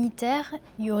vue sanitaire,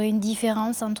 il y aurait une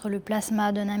différence entre le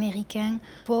plasma d'un Américain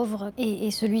pauvre et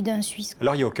celui d'un Suisse?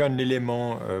 Alors il n'y a aucun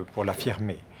élément pour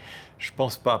l'affirmer. Je ne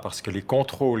pense pas, parce que les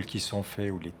contrôles qui sont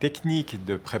faits ou les techniques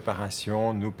de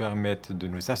préparation nous permettent de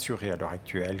nous assurer à l'heure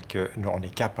actuelle qu'on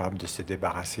est capable de se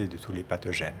débarrasser de tous les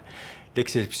pathogènes.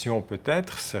 L'exception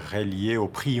peut-être serait liée au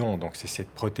prion, donc c'est cette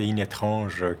protéine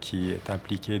étrange qui est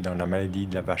impliquée dans la maladie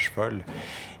de la vache folle.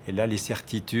 Et là, les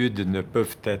certitudes ne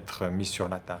peuvent être mises sur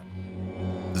la table.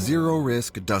 Zero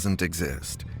risk doesn't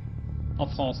exist. En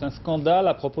France, un scandale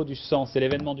à propos du sang, c'est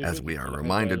l'événement du As we are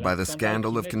reminded by the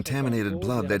scandal of contaminated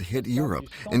blood that hit Europe,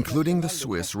 including the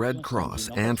Swiss Red Cross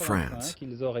and France.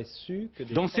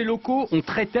 Dans ces locaux, on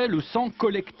traitait le sang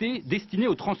collecté destiné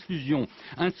aux transfusions,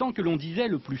 un sang que l'on disait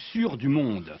le plus sûr du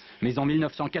monde. Mais en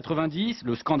 1990,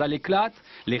 le scandale éclate,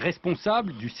 les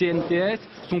responsables du CNTS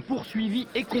sont poursuivis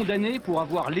et condamnés pour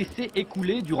avoir laissé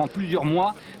écouler durant plusieurs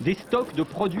mois des stocks de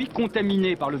produits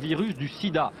contaminés par le virus du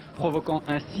sida, provoquant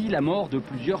ainsi la mort de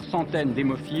plusieurs centaines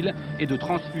d'hémophiles et de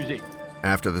transfusés.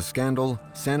 After the scandal,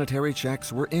 sanitary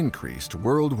checks were increased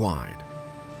worldwide.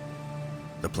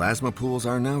 The plasma pools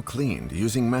are now cleaned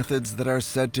using methods that are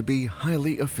said to be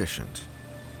highly efficient.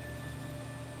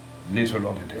 Les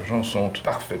solvants détergents sont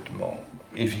parfaitement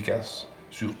efficaces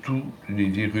sur tous les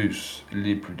virus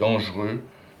les plus dangereux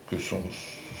que sont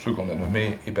ceux qu'on a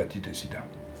nommés hépatite et sida.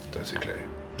 Ça, c'est clair.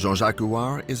 Jean-Jacques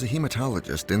Houard is a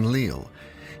hematologist in Lille.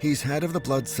 He's head of the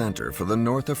blood center for the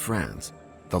north of France,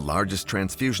 the largest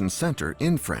transfusion center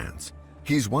in France.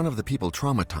 He's one of the people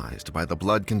traumatized by the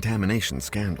blood contamination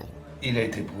scandal. Il a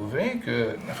été prouvé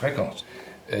que la fréquence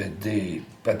des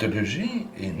pathologies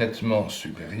est nettement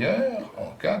supérieure en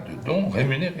cas de dons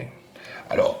rémunérés.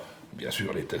 Alors, bien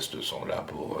sûr, les tests sont là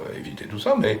pour éviter tout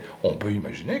ça, mais on peut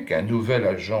imaginer qu'un nouvel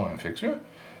agent infectieux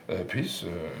puisse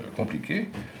compliquer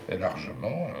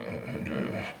largement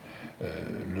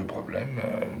le problème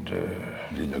de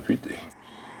l'innocuité.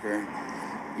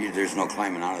 There's no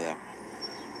climbing out of that.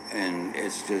 And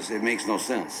it's just, it makes no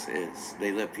sense.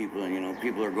 They let people in,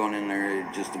 people are going in there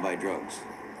just to buy drugs.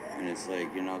 And it's like,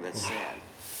 that's sad.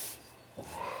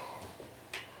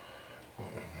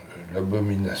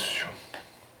 L'abomination.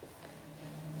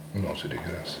 Non, c'est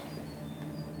dégueulasse.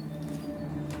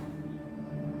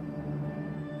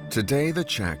 Today, the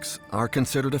checks are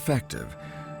considered effective,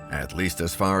 at least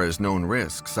as far as known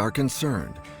risks are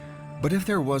concerned. But if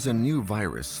there was a new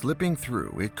virus slipping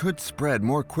through, it could spread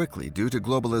more quickly due to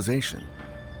globalization.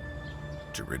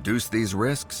 To reduce these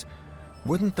risks,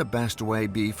 wouldn't the best way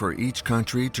be for each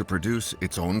country to produce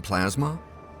its own plasma?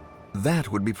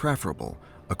 That would be preferable,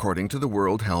 according to the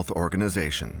World Health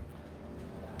Organization.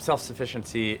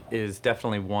 Self-sufficiency is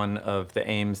definitely one of the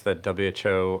aims that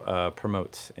WHO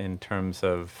promotes in terms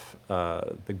of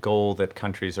the goal that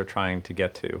countries are trying to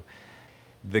get to.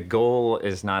 The goal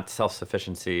is not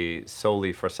self-sufficiency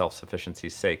solely for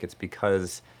self-sufficiency's sake. It's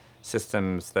because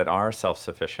systems that are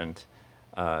self-sufficient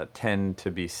tend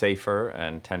to be safer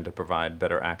and tend to provide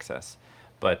better access.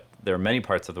 But there are many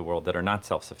parts of the world that are not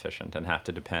self-sufficient and have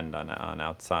to depend on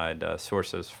outside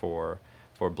sources for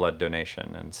blood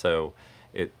donation. And so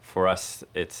for us,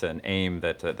 it's an aim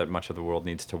that much of the world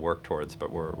needs to work towards,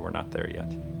 but we're not there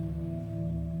yet.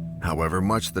 However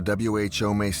much the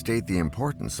WHO may state the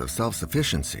importance of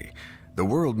self-sufficiency, the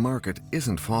world market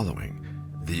isn't following.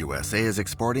 The USA is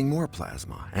exporting more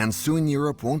plasma, and soon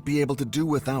Europe won't be able to do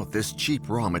without this cheap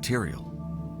raw material.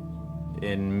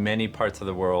 In many parts of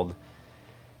the world,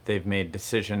 they've made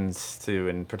decisions to,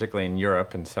 and particularly in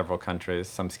Europe, in several countries,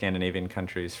 some Scandinavian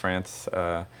countries, France,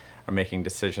 are making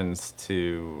decisions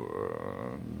to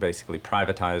basically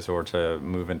privatize or to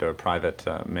move into a private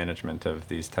management of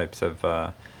these types of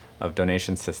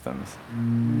donation systems.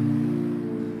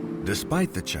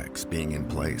 Despite the checks being in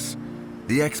place,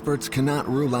 the experts cannot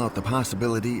rule out the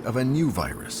possibility of a new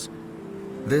virus.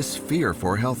 This fear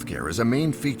for healthcare is a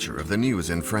main feature of the news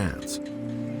in France.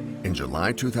 In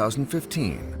July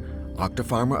 2015,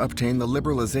 Octapharma obtained the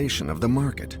liberalization of the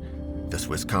market. The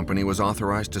Swiss company was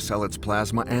authorized to sell its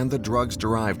plasma and the drugs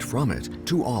derived from it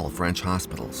to all French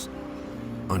hospitals.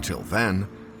 Until then,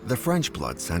 the French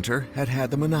Blood Center had had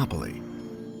the monopoly.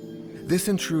 This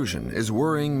intrusion is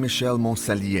worrying Michel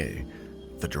Moncellier,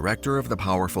 the director of the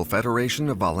powerful Federation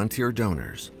of Volunteer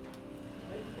Donors.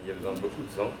 Il y a besoin de beaucoup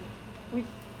de sang. Oui.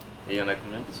 Et il y en a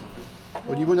combien qui sont faits?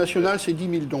 Au niveau national, c'est 10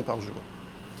 000 dons par jour.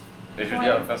 Et je veux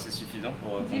dire, enfin, c'est suffisant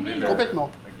pour combler le...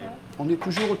 Complètement. Ok. On est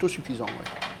toujours autosuffisant. Ouais.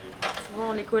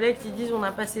 Souvent, les collectes, ils disent on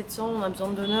n'a pas assez de sang, on a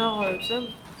besoin de donneurs, tout ça.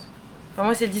 Enfin,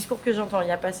 moi, c'est le discours que j'entends. Il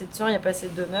n'y a pas assez de sang, il n'y a pas assez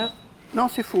de donneurs. Non,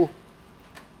 c'est faux.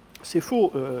 C'est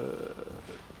faux.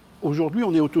 Aujourd'hui,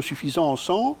 on est autosuffisant en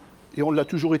sang et on l'a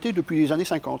toujours été depuis les années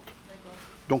 50.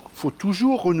 Donc, il faut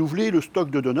toujours renouveler le stock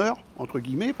de donneurs, entre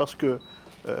guillemets, parce que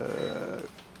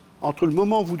entre le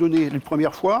moment où vous donnez une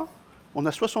première fois, on a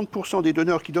 60% des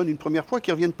donneurs qui donnent une première fois qui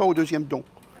ne reviennent pas au deuxième don.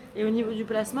 Et au niveau du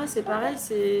plasma, c'est pareil,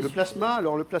 c'est... Le plasma,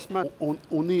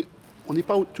 on n'est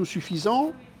pas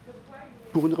autosuffisant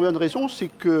pour une bonne raison, c'est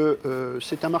que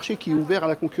c'est un marché qui est ouvert à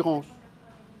la concurrence.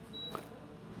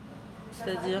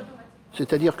 C'est-à-dire?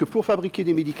 C'est-à-dire que pour fabriquer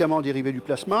des médicaments dérivés du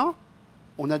plasma,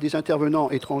 on a des intervenants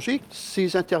étrangers.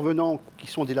 Ces intervenants qui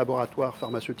sont des laboratoires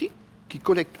pharmaceutiques, qui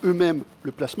collectent eux-mêmes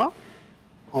le plasma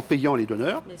en payant les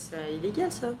donneurs. Mais c'est illégal,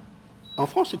 ça. En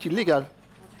France, c'est illégal. En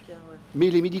tout cas, ouais. Mais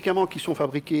les médicaments qui sont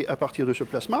fabriqués à partir de ce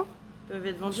plasma Peuvent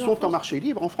être vendus sont en marché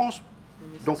libre en France.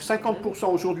 Donc 50%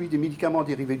 aujourd'hui des médicaments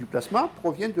dérivés du plasma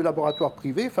proviennent de laboratoires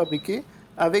privés fabriqués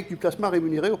avec du plasma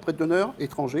rémunéré auprès de donneurs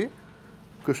étrangers,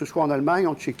 que ce soit en Allemagne,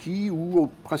 en Tchéquie ou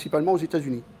principalement aux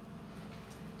États-Unis.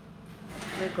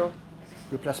 D'accord.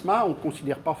 Le plasma, on ne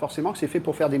considère pas forcément que c'est fait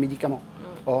pour faire des médicaments.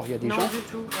 Or, il y a des gens,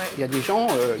 il y a des gens,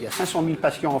 il y a 500 000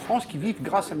 patients en France qui vivent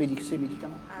grâce à ces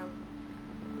médicaments.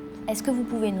 Est-ce que vous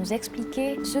pouvez nous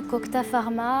expliquer ce qu'Octa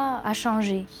Pharma a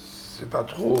changé? C'est pas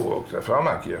trop Octa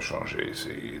Pharma qui a changé,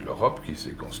 c'est l'Europe qui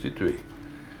s'est constituée.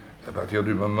 À partir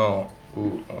du moment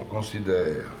où on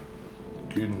considère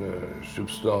qu'une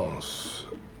substance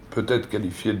peut être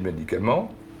qualifiée de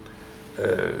médicament,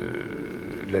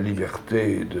 la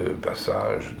liberté de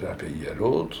passage d'un pays à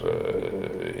l'autre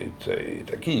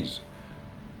est acquise.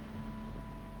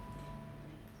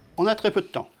 On a très peu de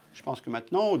temps. Je pense que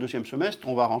maintenant, au deuxième semestre,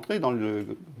 on va rentrer dans le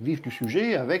vif du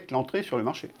sujet avec l'entrée sur le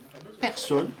marché.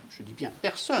 Personne, je dis bien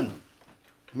personne,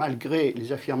 malgré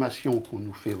les affirmations qu'on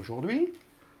nous fait aujourd'hui,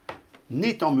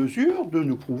 n'est en mesure de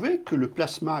nous prouver que le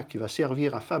plasma qui va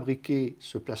servir à fabriquer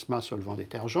ce plasma solvant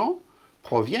détergent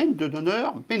provienne de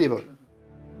donneurs bénévoles.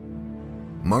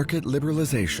 Market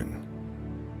liberalization,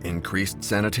 increased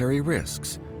sanitary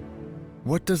risks.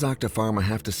 What does Octa Pharma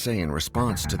have to say in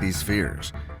response to these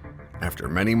fears? After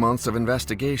many months of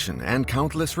investigation and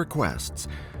countless requests,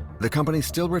 the company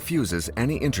still refuses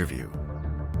any interview.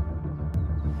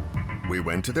 We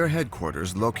went to their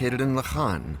headquarters located in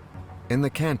Lachan, in the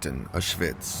canton of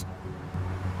Schwyz.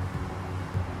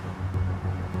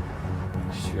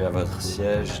 Je suis à votre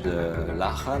siège de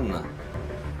Lachan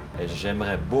et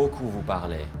j'aimerais beaucoup vous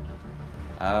parler.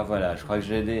 Ah voilà, je crois que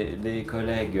j'ai des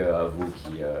collègues à vous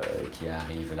qui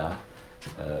arrivent là.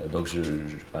 Donc je vais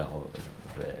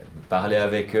parler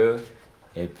avec eux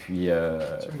et puis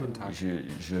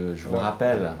je vous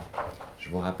rappelle. Je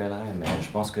vous rappellerai, mais je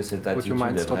pense que cette attitude est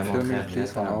vraiment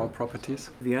très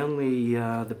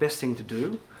The best thing to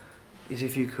do is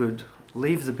if you could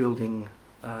leave the building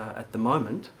at the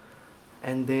moment,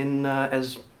 and then,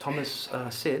 as Thomas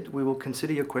said, we will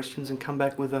consider your questions and come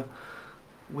back through the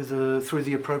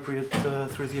appropriate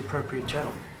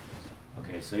channel.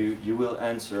 Okay, so you will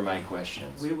answer my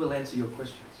questions. We will answer your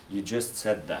questions. You just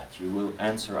said that. You will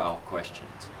answer our questions.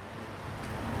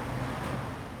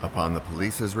 Upon the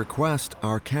police's request,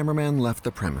 our cameraman left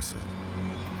the premises.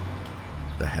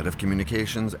 The head of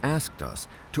communications asked us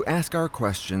to ask our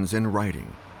questions in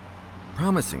writing,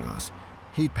 promising us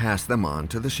he'd pass them on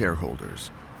to the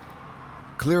shareholders.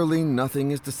 Clearly,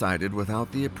 nothing is decided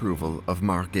without the approval of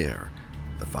Marc Guerre,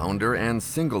 the founder and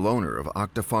single owner of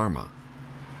Octa Pharma.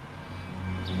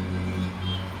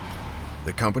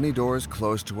 The company doors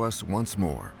closed to us once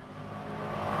more.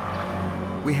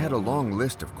 We had a long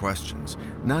list of questions,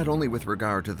 not only with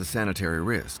regard to the sanitary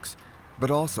risks, but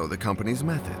also the company's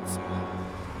methods.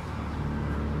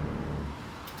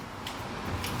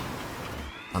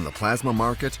 On the plasma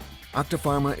market, Octa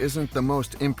Pharma isn't the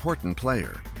most important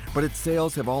player, but its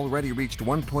sales have already reached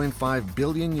 1.5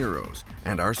 billion euros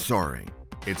and are soaring.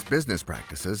 Its business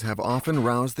practices have often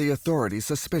roused the authorities'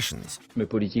 suspicions. Le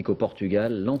politique au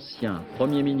Portugal, l'ancien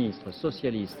Premier ministre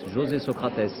socialiste José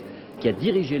Socrates, qui a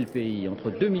dirigé le pays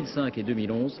entre 2005 et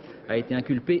 2011, a été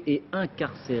inculpé et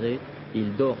incarcéré.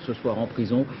 Il dort ce soir en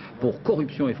prison pour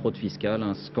corruption et fraude fiscale,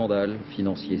 un scandale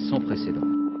financier sans précédent.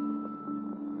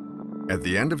 At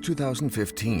the end of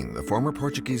 2015, the former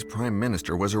Portuguese Prime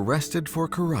Minister was arrested for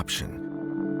corruption.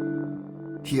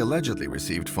 He allegedly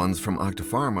received funds from Octa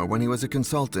Pharma when he was a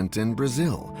consultant in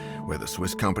Brazil, where the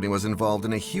Swiss company was involved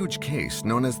in a huge case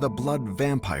known as the Blood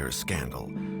Vampire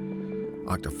Scandal.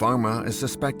 Octapharma is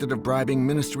suspected of bribing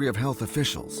Ministry of Health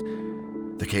officials.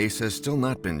 The case has still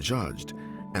not been judged,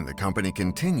 and the company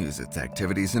continues its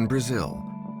activities in Brazil.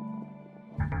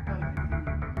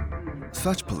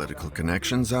 Such political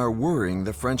connections are worrying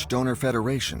the French Donor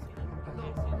Federation.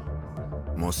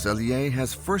 Mosselier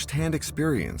has first-hand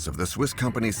experience of the Swiss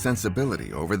company's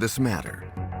sensibility over this matter.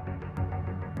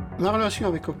 Ma relation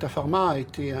avec Octapharma a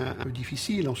été un peu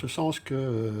difficile en ce sens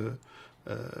que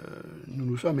nous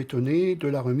nous sommes étonnés de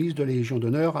la remise de la Légion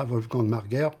d'honneur à Wolfgang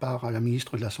Marguer par la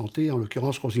ministre de la Santé, en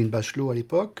l'occurrence Roselyne Bachelot à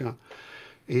l'époque.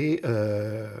 Et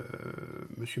M.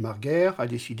 Marguer a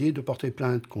décidé de porter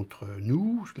plainte contre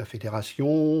nous, la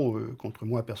fédération, contre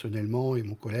moi personnellement et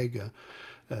mon collègue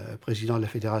président de la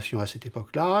fédération à cette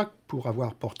époque-là, pour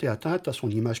avoir porté atteinte à son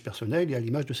image personnelle et à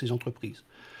l'image de ses entreprises.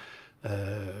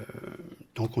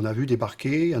 Donc on a vu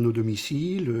débarquer à nos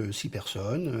domiciles 6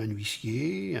 personnes, un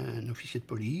huissier, un officier de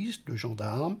police, 2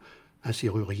 gendarmes, un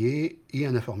serrurier et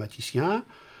un informaticien,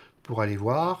 pour aller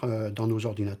voir dans nos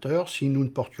ordinateurs si nous ne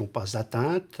portions pas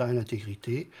atteinte à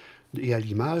l'intégrité et à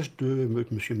l'image de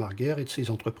M. Marguer et de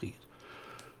ses entreprises.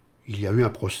 Il y a eu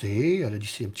un procès à la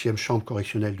 17e chambre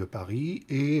correctionnelle de Paris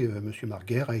et M.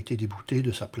 Marguer a été débouté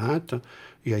de sa plainte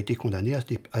et a été condamné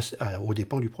aux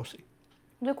dépens du procès.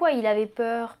 De quoi il avait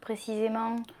peur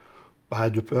précisément?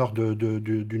 De peur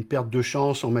d'une perte de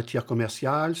chance en matière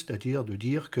commerciale, c'est-à-dire de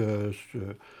dire que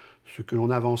ce que l'on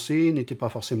avançait n'était pas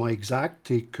forcément exact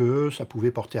et que ça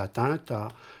pouvait porter atteinte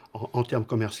en termes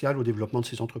commerciaux au développement de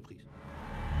ces entreprises.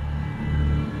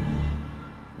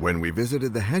 When we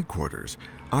visited the headquarters,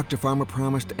 Octapharma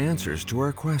promised answers to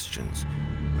our questions.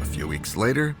 A few weeks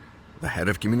later, the head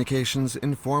of communications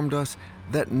informed us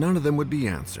that none of them would be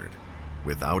answered,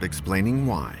 without explaining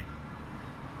why.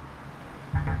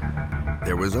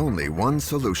 There was only one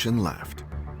solution left: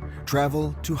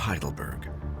 travel to Heidelberg,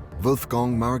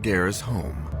 Wolfgang Marguer's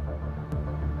home.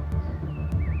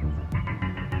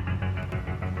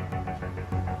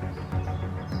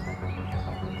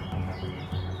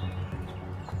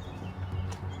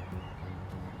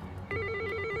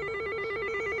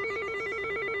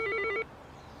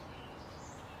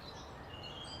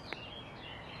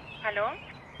 Hallo?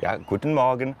 Ja, guten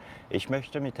Morgen. Ich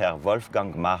möchte mit Herrn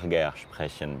Wolfgang Marguer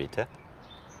sprechen, bitte.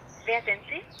 Wer sind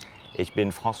Sie? Ich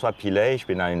bin François Pilet, ich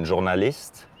bin ein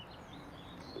Journalist.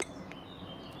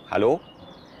 Hallo?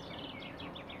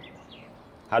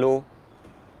 Hallo?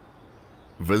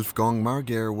 Wolfgang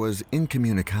Marguer was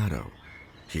incommunicado.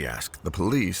 He asked the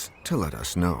police to let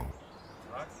us know.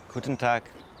 Guten Tag.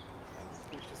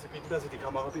 Ich möchte Sie bitten, dass Sie die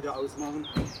Kamera bitte ausmachen.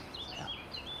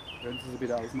 Können Sie sie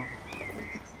bitte ausmachen?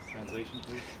 Translation,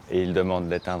 please. Et il demande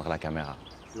d'éteindre la caméra.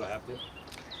 Do I have to?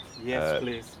 Yes,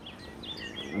 please.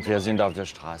 Wir sind auf der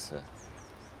Straße.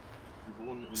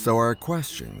 So our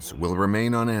questions will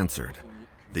remain unanswered.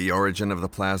 The origin of the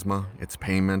plasma, its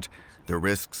payment, the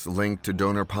risks linked to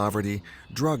donor poverty,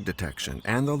 drug detection,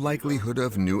 and the likelihood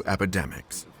of new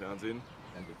epidemics.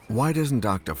 Why doesn't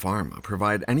Octapharma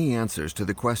provide any answers to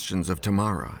the questions of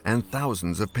Tamara and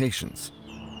thousands of patients?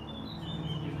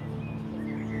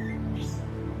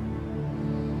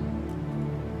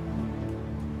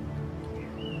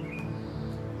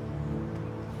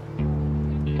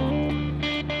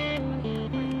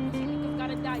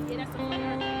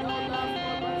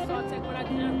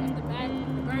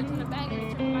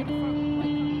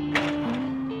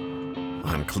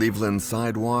 On Cleveland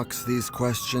sidewalks, these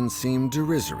questions seem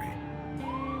derisory.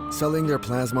 Selling their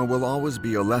plasma will always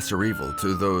be a lesser evil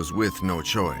to those with no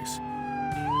choice.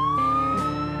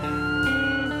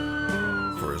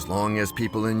 For as long as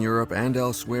people in Europe and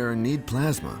elsewhere need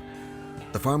plasma,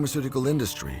 the pharmaceutical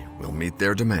industry will meet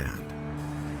their demand.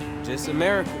 Just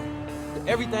America.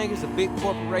 Everything is a big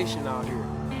corporation out here.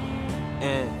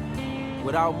 And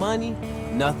without money,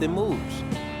 nothing moves.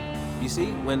 You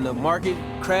see, when the market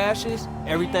crashes,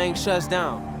 everything shuts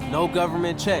down. No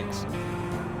government checks.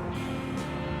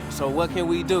 So what can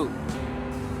we do?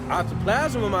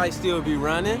 Octoplasma might still be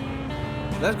running.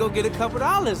 Let's go get a couple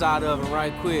dollars out of them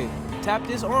right quick. Tap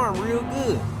this arm real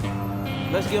good.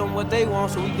 Let's give them what they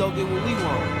want so we can go get what we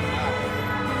want.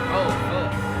 Oh,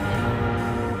 fuck.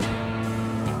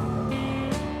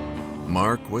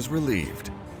 Mark was relieved.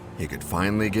 He could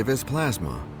finally give his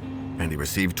plasma, and he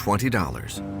received $20.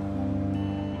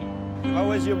 How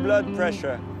was your blood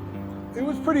pressure? It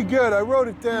was pretty good. I wrote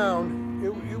it down.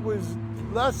 It was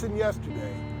less than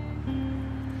yesterday.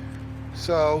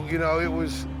 So, you know, it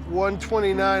was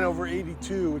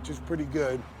 129/82, which is pretty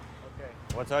good. Okay.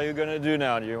 What are you gonna do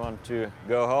now? Do you want to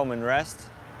go home and rest?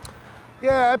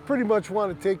 Yeah, I pretty much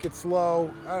want to take it slow.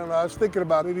 I don't know, I was thinking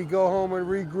about maybe go home and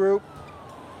regroup.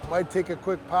 Might take a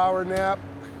quick power nap.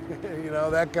 you know,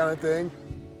 that kind of thing.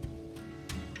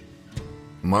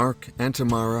 Mark and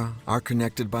Tamara are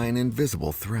connected by an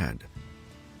invisible thread.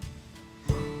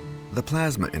 The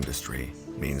plasma industry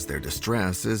means their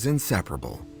distress is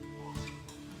inseparable.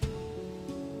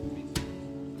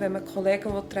 Wenn man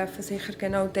Kollegen treffen will, sicher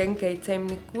genau dann geht es einem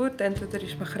nicht gut. Entweder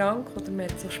ist man krank oder man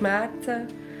hat so Schmerzen,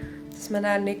 dass man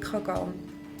dann nicht gehen kann.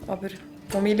 Aber die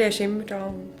Familie ist immer da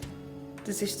und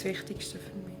das ist das Wichtigste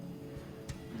für mich.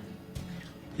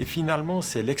 Et finalement,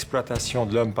 c'est l'exploitation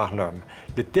de l'homme par l'homme.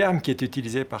 Le terme qui est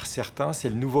utilisé par certains, c'est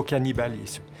le nouveau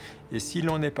cannibalisme. Et si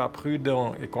l'on n'est pas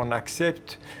prudent et qu'on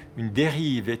accepte une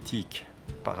dérive éthique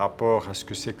par rapport à ce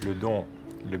que c'est que le don,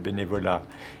 le bénévolat,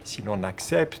 si l'on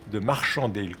accepte de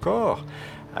marchander le corps,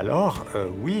 alors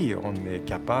oui, on est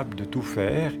capable de tout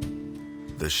faire.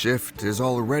 The shift is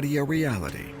already a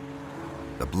reality.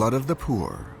 The blood of the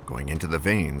poor going into the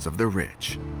veins of the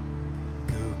rich.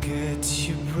 Go get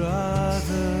your bride.